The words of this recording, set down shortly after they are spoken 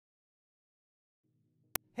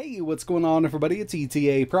Hey, what's going on everybody? It's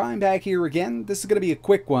ETAPRIME back here again. This is going to be a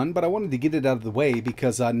quick one, but I wanted to get it out of the way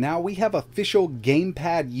because now we have official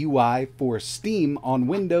GamePad Ui for Steam on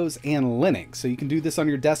Windows and Linux. So you can do this on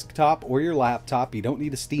your desktop or your laptop. You don't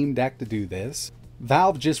need a Steam Deck to do this.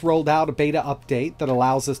 Valve just rolled out a beta update that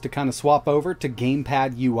allows us to kind of swap over to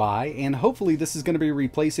GamePad Ui, and hopefully this is going to be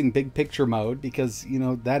replacing Big Picture mode because, you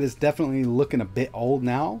know, that is definitely looking a bit old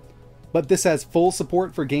now. But this has full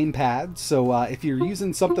support for gamepads, so if you're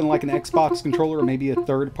using something like an Xbox controller or maybe a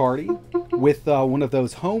third party with one of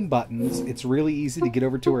those home buttons, it's really easy to get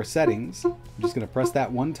over to our settings. I'm just going to press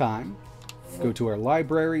that one time. Go to our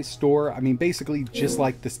library, store, basically just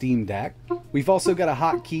like the Steam Deck. We've also got a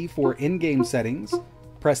hotkey for in-game settings.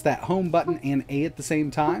 Press that home button and A at the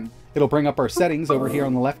same time. It'll bring up our settings over here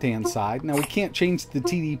on the left-hand side. Now, we can't change the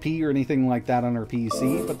TDP or anything like that on our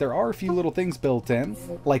PC, but there are a few little things built in,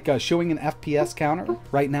 like showing an FPS counter.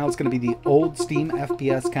 Right now, it's going to be the old Steam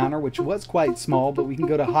FPS counter, which was quite small, but we can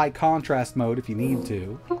go to high contrast mode if you need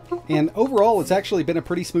to. And overall, it's actually been a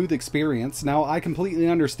pretty smooth experience. Now, I completely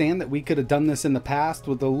understand that we could have done this in the past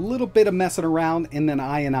with a little bit of messing around in an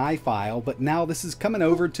INI file, but now this is coming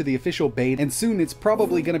over to the official beta, and soon it's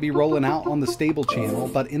probably going to be rolling out on the stable channel,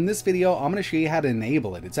 but in this video, I'm going to show you how to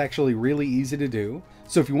enable it. It's actually really easy to do.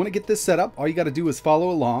 So if you want to get this set up, all you got to do is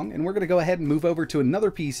follow along, and we're going to go ahead and move over to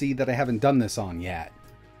another PC that I haven't done this on yet.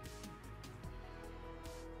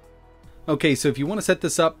 Okay, so if you want to set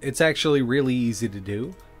this up, it's actually really easy to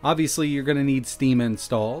do. Obviously, you're going to need Steam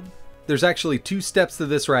installed. There's actually two steps to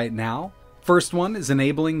this right now. First one is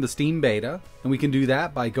enabling the Steam beta, and we can do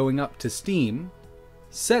that by going up to Steam,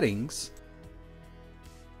 Settings,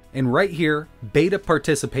 and right here, beta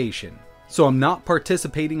participation. So I'm not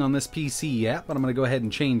participating on this PC yet, but I'm going to go ahead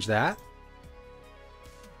and change that.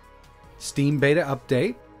 Steam beta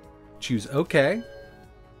update. Choose OK.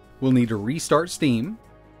 We'll need to restart Steam.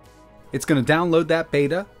 It's going to download that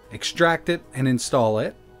beta, extract it, and install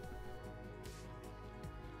it.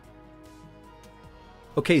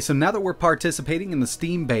 Okay, so now that we're participating in the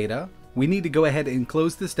Steam beta, we need to go ahead and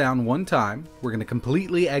close this down one time. We're going to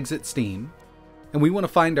completely exit Steam. And we want to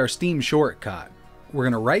find our Steam shortcut. We're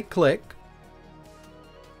going to right click,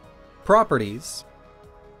 Properties,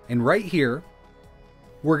 and right here,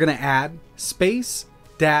 we're going to add space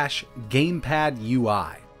dash GamePad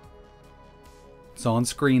Ui. It's on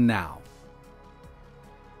screen now.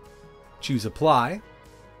 Choose Apply,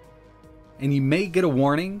 and you may get a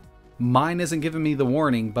warning. Mine isn't giving me the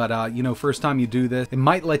warning, but you know, first time you do this, it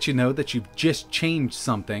might let you know that you've just changed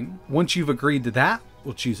something. Once you've agreed to that,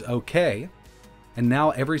 we'll choose OK. And now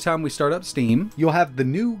every time we start up Steam, you'll have the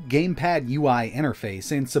new GamePad UI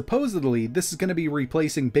interface, and supposedly this is going to be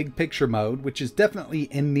replacing Big Picture mode, which is definitely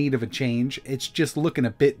in need of a change. It's just looking a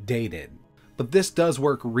bit dated. But this does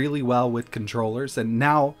work really well with controllers, and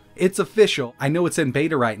now it's official. I know it's in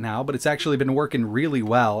beta right now, but it's actually been working really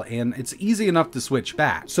well, and it's easy enough to switch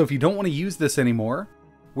back. So if you don't want to use this anymore,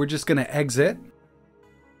 we're just going to exit.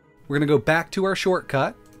 We're going to go back to our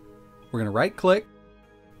shortcut. We're going to right click,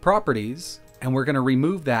 Properties, and we're going to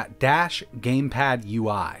remove that dash GamePad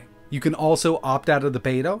UI. You can also opt out of the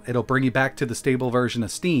beta. It'll bring you back to the stable version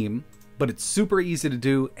of Steam, but it's super easy to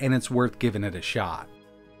do and it's worth giving it a shot.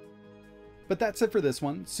 But that's it for this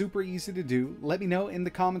one. Super easy to do. Let me know in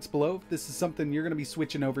the comments below if this is something you're going to be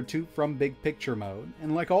switching over to from Big Picture mode.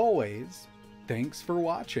 And like always, thanks for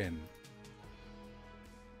watching.